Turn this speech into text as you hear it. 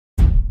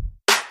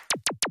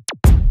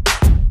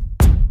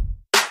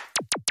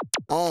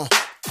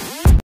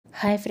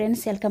Hi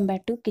friends, welcome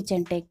back to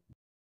kitchen tech.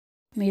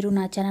 మీరు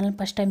నా ఛానల్ని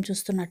ఫస్ట్ టైం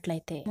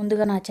చూస్తున్నట్లయితే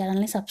ముందుగా నా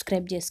ఛానల్ని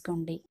సబ్స్క్రైబ్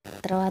చేసుకోండి.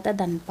 తర్వాత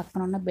దాని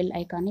పక్కన ఉన్న బెల్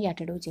ఐకాన్ని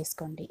యాక్టివ్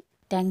చేసుకోండి.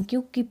 Thank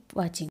you, keep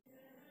watching.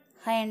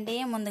 Hi అండి,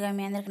 ముందుగా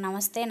మీ అందరికి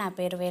నమస్తే. నా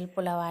పేరు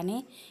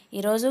వేల్పులవాణి.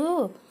 ఈరోజు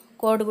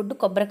కోడిగుడ్డు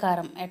కొబ్బరి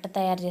కారం ఎట్ట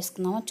తయారు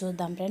చేసుకుందామో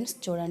చూద్దాం ఫ్రెండ్స్.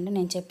 చూడండి,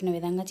 నేను చెప్పిన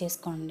విధంగా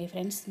చేసుకోండి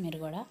ఫ్రెండ్స్. మీరు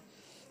కూడా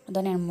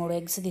అదో నేను 3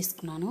 ఎగ్స్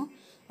తీసుకున్నాను.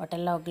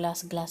 వాటిల్లో ఒక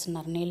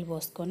గ్లాసున్నర నీళ్ళు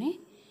పోసుకొని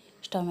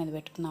స్టవ్ మీద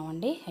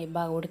పెట్టుకున్నామండి. అవి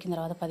బాగా ఉడికిన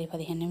తర్వాత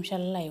 10-15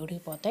 నిమిషాలలో అవి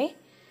ఉడికిపోతాయి.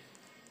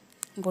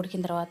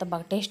 ఉడికిన తర్వాత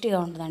బాగా టేస్టీగా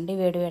ఉంటుందండి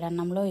వేడి వేడి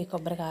అన్నంలో. ఈ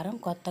కొబ్బరి కారం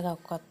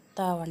కొత్త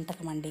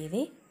వంటకం అండి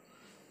ఇది.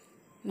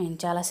 నేను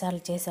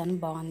చాలాసార్లు చేశాను,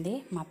 బాగుంది.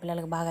 మా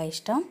పిల్లలకు బాగా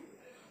ఇష్టం.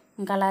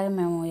 ఇంకా అలాగే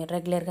మేము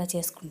రెగ్యులర్గా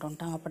చేసుకుంటూ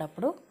ఉంటాం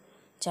అప్పుడప్పుడు.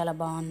 చాలా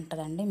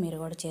బాగుంటుందండి. మీరు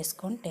కూడా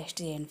చేసుకొని టేస్ట్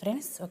చేయండి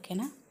ఫ్రెండ్స్,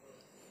 ఓకేనా?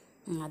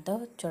 అదో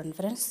చూడండి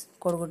ఫ్రెండ్స్,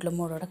 కోడిగుడ్లు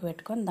 3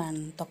 ఉడకబెట్టుకొని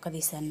దాన్ని తొక్క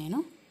తీసాను నేను.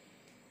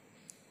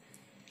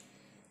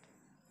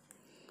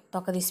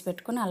 తొక్క తీసి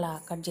పెట్టుకుని అలా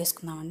కట్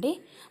చేసుకుందామండి.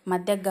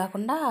 మధ్యకు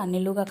కాకుండా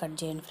నిలువుగా కట్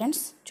చేయండి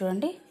ఫ్రెండ్స్.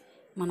 చూడండి,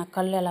 మన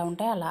కళ్ళు ఎలా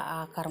ఉంటాయో అలా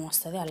ఆకారం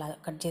వస్తుంది, అలా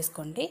కట్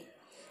చేసుకోండి,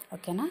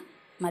 ఓకేనా?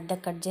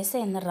 మధ్యకు కట్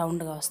చేస్తే ఇందులో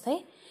రౌండ్గా వస్తాయి.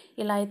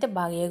 ఇలా అయితే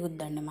బాగా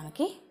ఏగుద్దండి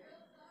మనకి.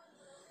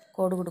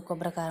 కోడిగుడ్డు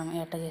కొబ్బరి కారం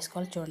ఎట్లా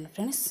చేసుకోవాలో చూడండి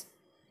ఫ్రెండ్స్.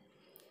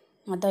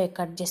 మొత్తం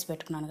కట్ చేసి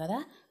పెట్టుకున్నాను కదా,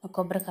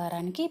 కొబ్బరి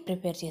కారానికి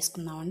ప్రిపేర్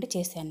చేసుకుందామండి.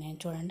 చేశాను నేను.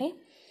 చూడండి,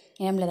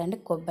 ఏం లేదండి,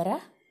 కొబ్బరి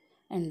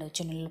అండ్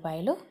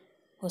చిన్నుల్లిపాయలు,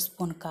 1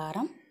 స్పూన్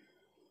కారం,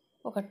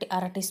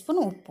 1/2 టీ స్పూన్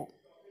ఉప్పు,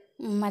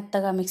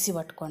 మెత్తగా మిక్సీ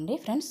పట్టుకోండి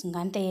ఫ్రెండ్స్. ఇంకా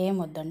అంతే, ఏం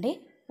వద్దండి.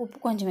 ఉప్పు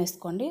కొంచెం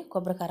వేసుకోండి,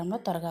 కొబ్బరి కారంలో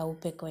త్వరగా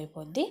ఉప్పు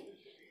ఎక్కువైపోద్ది.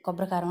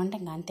 కొబ్బరి కారం అంటే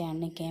ఇంకా అంతే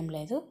అండి, ఇంకేం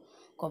లేదు.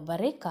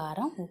 కొబ్బరి,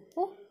 కారం,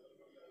 ఉప్పు,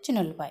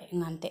 చిన్నుల్లిపాయ,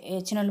 ఇంకా అంతే.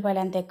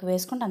 చిన్నుల్లిపాయలు ఎంత ఎక్కువ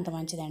వేసుకుంటే అంత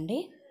మంచిదండి.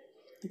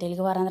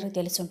 తెలుగు వారందరికీ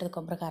తెలిసి ఉంటుంది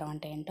కొబ్బరి కారం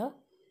అంటే ఏంటో,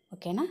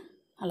 ఓకేనా?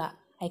 అలా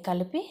అవి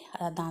కలిపి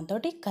దాంతో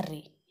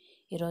కర్రీ.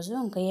 ఈరోజు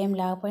ఇంకా ఏం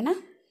లేకపోయినా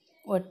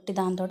వట్టి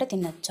దాంతో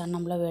తినచ్చు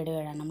అన్నంలో, వేడి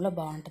వేడి అన్నంలో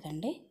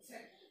బాగుంటుందండి.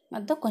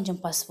 మొత్తం కొంచెం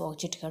పసుపు, 1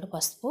 చిటికెడు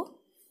పసుపు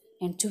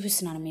నేను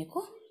చూపిస్తున్నాను మీకు.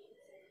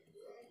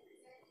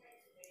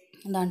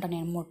 దాంట్లో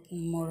నేను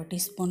 3 టీ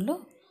స్పూన్లు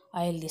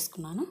ఆయిల్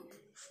తీసుకున్నాను.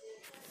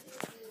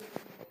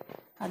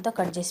 అదో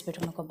కట్ చేసి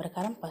పెట్టుకున్న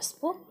కొబ్బరికారం,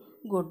 పసుపు,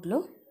 గుడ్లు.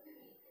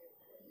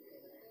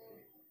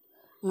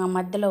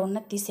 మధ్యలో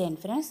ఉన్నది తీసేయండి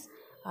ఫ్రెండ్స్.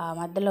 ఆ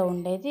మధ్యలో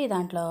ఉండేది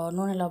దాంట్లో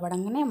నూనెలో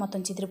పడంగానే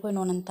మొత్తం చిదిరిపోయి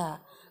నూనె అంతా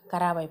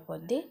ఖరాబ్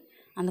అయిపోద్ది.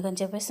 అందుకని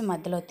చెప్పేసి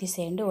మధ్యలో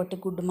తీసేయండి. ఒట్టి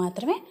గుడ్డు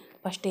మాత్రమే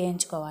ఫస్ట్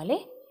వేయించుకోవాలి.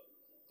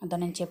 అదో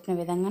నేను చెప్పిన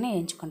విధంగానే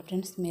వేయించుకోండి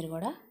ఫ్రెండ్స్. మీరు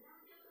కూడా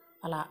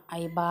అలా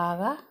అవి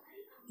బాగా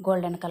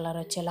గోల్డెన్ కలర్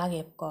వచ్చేలాగా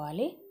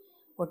వేపుకోవాలి.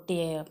 ఒట్టి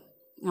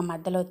ఆ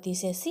మధ్యలో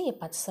తీసేసి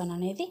పచ్చసొన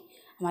అనేది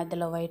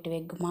మధ్యలో వైట్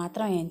ఎగ్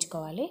మాత్రం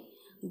వేయించుకోవాలి,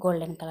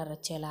 గోల్డెన్ కలర్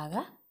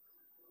వచ్చేలాగా.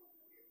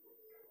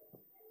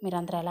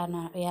 మీరందరూ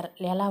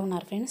ఎలా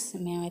ఉన్నారు ఫ్రెండ్స్?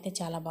 మేమైతే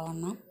చాలా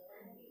బాగున్నాం.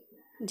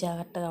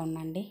 జాగ్రత్తగా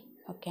ఉండండి,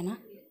 ఓకేనా?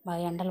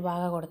 బాగా ఎండలు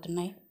బాగా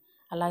కొడుతున్నాయి.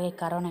 అలాగే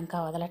కరోనా ఇంకా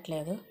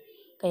వదలట్లేదు.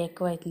 ఇంకా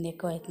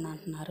ఎక్కువైతుంది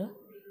అంటున్నారు.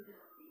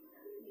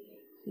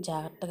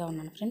 జాగ్రత్తగా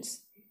ఉన్నాను friends.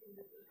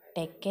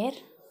 Take care,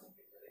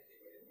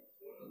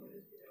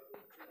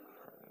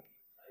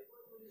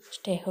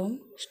 stay home,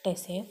 stay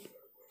safe.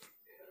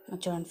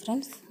 చూడండి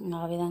ఫ్రెండ్స్,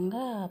 ఆ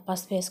విధంగా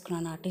పసుపు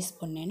వేసుకున్నాను 1 టీ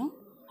స్పూన్. నేను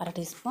 1/2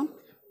 టీ స్పూన్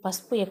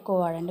పసుపు ఎక్కువ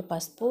వాడండి.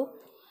 పసుపు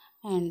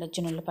అండ్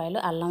చిన్నుల్లిపాయలు,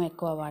 అల్లం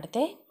ఎక్కువ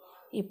వాడితే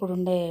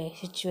ఇప్పుడుండే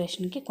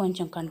సిచ్యువేషన్కి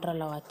కొంచెం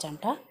కంట్రోల్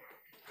అవ్వచ్చంట.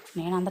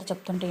 నేను అందరు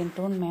చెప్తుంటే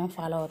వింటూ మేము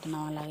ఫాలో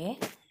అవుతున్నాం అలాగే.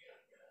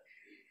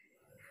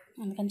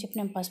 అందుకని చెప్పి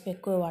నేను పసుపు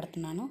ఎక్కువ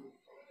వాడుతున్నాను.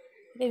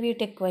 అదే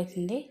వీట్ ఎక్కువ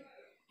అవుతుంది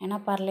అయినా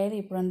పర్లేదు.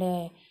 ఇప్పుడుండే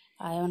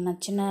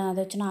ఏమన్నా అది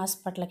వచ్చిన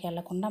హాస్పిటల్కి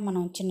వెళ్ళకుండా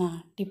మనం చిన్న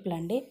టిప్లు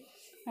అండి.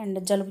 అండ్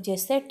జలుబు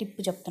చేస్తే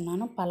టిప్పు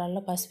చెప్తున్నాను.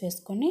 పాలల్లో పసుపు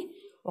వేసుకొని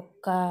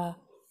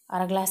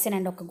 1/2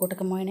 గ్లాసేనండి, 1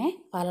 గుటకమైన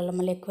పాలల్లో.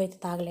 మళ్ళీ ఎక్కువైతే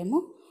తాగలేము.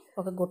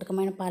 1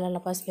 గుటకమైన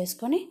పాలల్లో పసుపు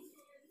వేసుకొని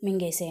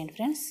మింగేసేయండి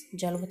ఫ్రెండ్స్.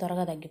 జలుబు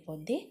త్వరగా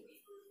తగ్గిపోద్ది.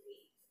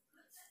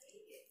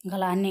 ఇంకా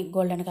అలా అన్నీ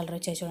గోల్డెన్ కలర్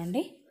వచ్చాయి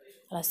చూడండి.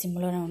 అలా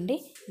సిమ్లోనే ఉండి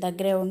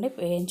దగ్గరే ఉండి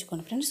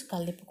వేయించుకోండి ఫ్రెండ్స్,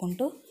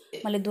 కలిపుకుంటూ.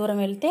 మళ్ళీ దూరం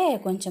వెళ్తే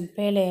కొంచెం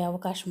పేలే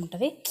అవకాశం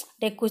ఉంటుంది.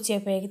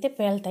 ఎక్కువసేపు వేగితే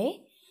పేలుతాయి.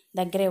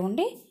 దగ్గరే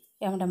ఉండి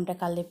ఏమిటంటే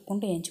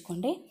కలిపుకుంటూ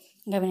వేయించుకోండి.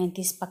 ఇంకా నేను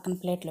తీసి పక్కన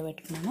ప్లేట్లో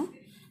పెట్టుకున్నాను.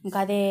 ఇంకా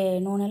అదే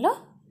నూనెలో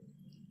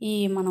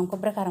మనం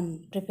కొబ్బరికారం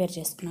ప్రిపేర్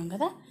చేసుకున్నాం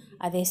కదా,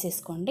 అది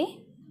వేసేసుకోండి.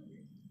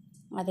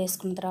 అది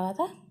వేసుకున్న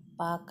తర్వాత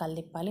బాగా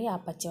కలిపాలి, ఆ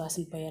పచ్చి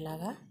వాసన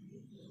పోయేలాగా.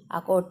 ఆ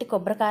ఒట్టి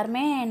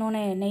కొబ్బరికారమే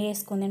నెయ్యి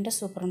వేసుకుని తింటే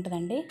సూపర్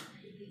ఉంటుందండి.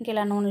 ఇంక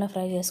ఇలా నూనెలో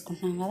ఫ్రై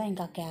చేసుకుంటున్నాం కదా,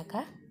 ఇంకా కేక.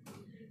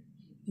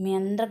 మీ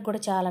అందరికి కూడా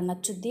చాలా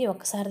నచ్చుద్ది.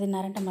 ఒక్కసారి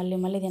తిన్నారంటే మళ్ళీ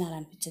మళ్ళీ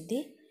తినాలనిపించుద్ది.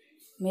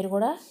 మీరు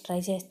కూడా ట్రై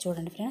చేసి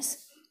చూడండి ఫ్రెండ్స్.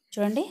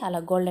 చూడండి, అలా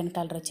గోల్డెన్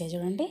కలర్ వచ్చాయి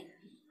చూడండి.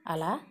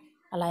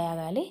 అలా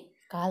ఆగాలి.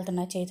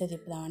 కాలుతున్న చేతితో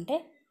తిప్పుదామంటే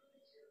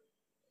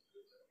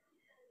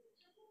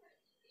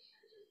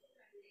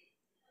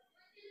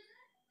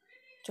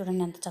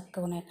చూడండి ఎంత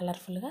చక్కగా ఉన్నాయి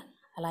కలర్ఫుల్గా.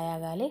 అలా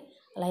ఆగాలి.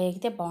 అలా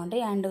వేగితే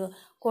బాగుంటాయి. అండ్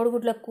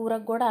కోడిగుడ్ల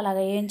కూరకు కూడా అలాగ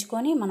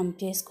వేయించుకొని మనం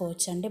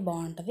చేసుకోవచ్చు అండి,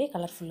 బాగుంటుంది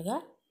కలర్ఫుల్గా.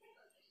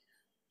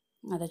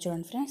 అదే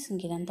చూడండి ఫ్రెండ్స్,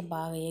 ఇంక ఇదంతా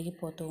బాగా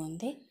వేగిపోతూ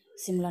ఉంది.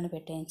 సిమ్లోనే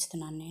పెట్టి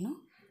ఎంచుతున్నాను నేను.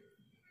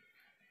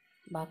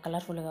 బాగా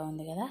కలర్ఫుల్గా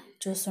ఉంది కదా,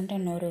 చూస్తుంటే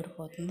నోరు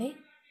ఊరిపోతుంది.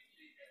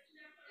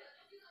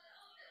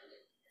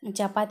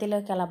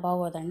 చపాతీలోకి అలా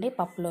బాగోదండి,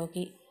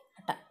 పప్పులోకి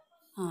అట్ట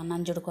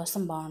నంజుడు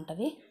కోసం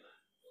బాగుంటుంది.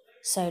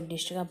 సైడ్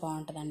డిష్గా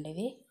బాగుంటుందండి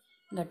ఇది,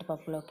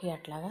 గట్టిపప్పులోకి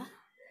అట్లాగా.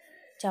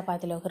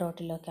 చపాతీలోకి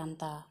రోటీలోకి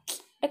అంత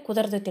అంటే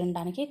కుదరదు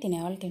తినడానికి,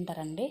 తినేవాళ్ళు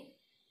తింటారండి.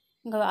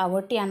 ఇంకా ఆ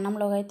ఒట్టి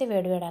అన్నంలోకి అయితే,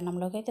 వేడివేడి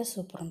అన్నంలోకి అయితే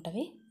సూపర్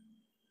ఉంటుంది.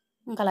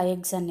 ఇంకా అలా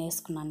ఎగ్స్ అన్నీ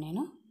వేసుకున్నాను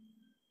నేను.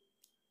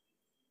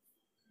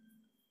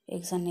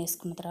 ఎగ్స్ అన్నీ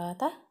వేసుకున్న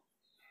తర్వాత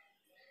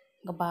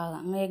ఇంకా బాగా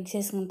ఎగ్స్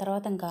వేసుకున్న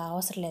తర్వాత ఇంకా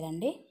అవసరం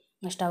లేదండి,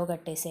 ఇంకా స్టవ్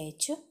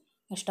కట్టేసేయచ్చు.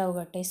 స్టవ్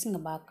కట్టేసి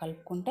ఇంకా బాగా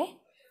కలుపుకుంటే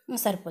ఇంకా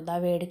సరిపోద్ది. ఆ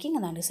వేడికి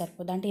ఇంకా దానికి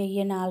సరిపోద్ది. అంటే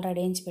ఇవన్నీ ఆల్రెడీ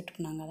వేయించి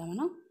పెట్టుకున్నాం కదా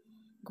మనం,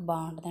 ఇంకా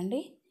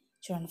బాగుంటుందండి.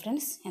 చూడండి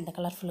ఫ్రెండ్స్ ఎంత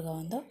కలర్ఫుల్గా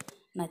ఉందో.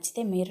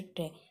 నచ్చితే మీరు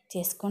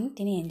చేసుకొని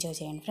తిని ఎంజాయ్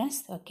చేయండి ఫ్రెండ్స్,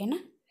 ఓకేనా.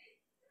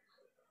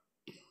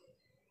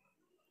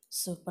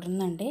 సూపర్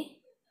ఉందండి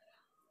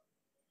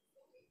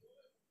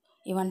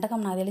ఈ వంటకం.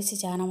 నాకు తెలిసి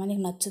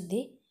చాలామందికి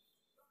నచ్చుద్ది.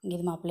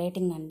 ఇది మా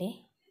ప్లేటింగ్ అండి,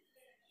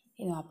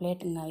 ఇది మా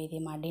ప్లేటింగ్, ఇది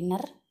మా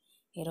డిన్నర్.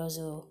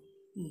 ఈరోజు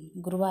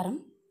గురువారం,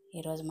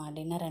 ఈరోజు మా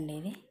డిన్నర్ అండి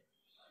ఇది.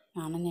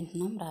 అన్నం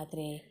తింటున్నాం,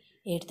 రాత్రి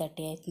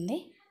 8:30 అవుతుంది.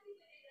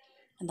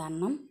 అది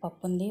అన్నం,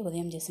 పప్పు ఉంది,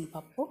 ఉదయం చేసిన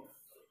పప్పు,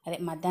 అదే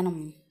మధ్యాహ్నం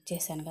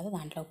చేశాను కదా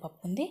దాంట్లో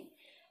పప్పు ఉంది.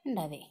 అండ్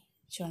అది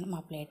చూడండి మా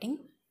ప్లేటింగ్.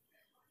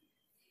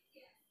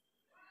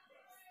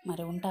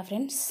 మరి ఉంటా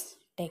ఫ్రెండ్స్,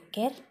 టేక్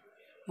కేర్.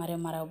 మరి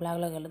మరో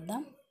బ్లాగ్లో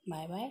కలుద్దాం.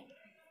 Bye bye,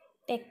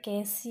 take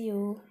care, see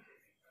you.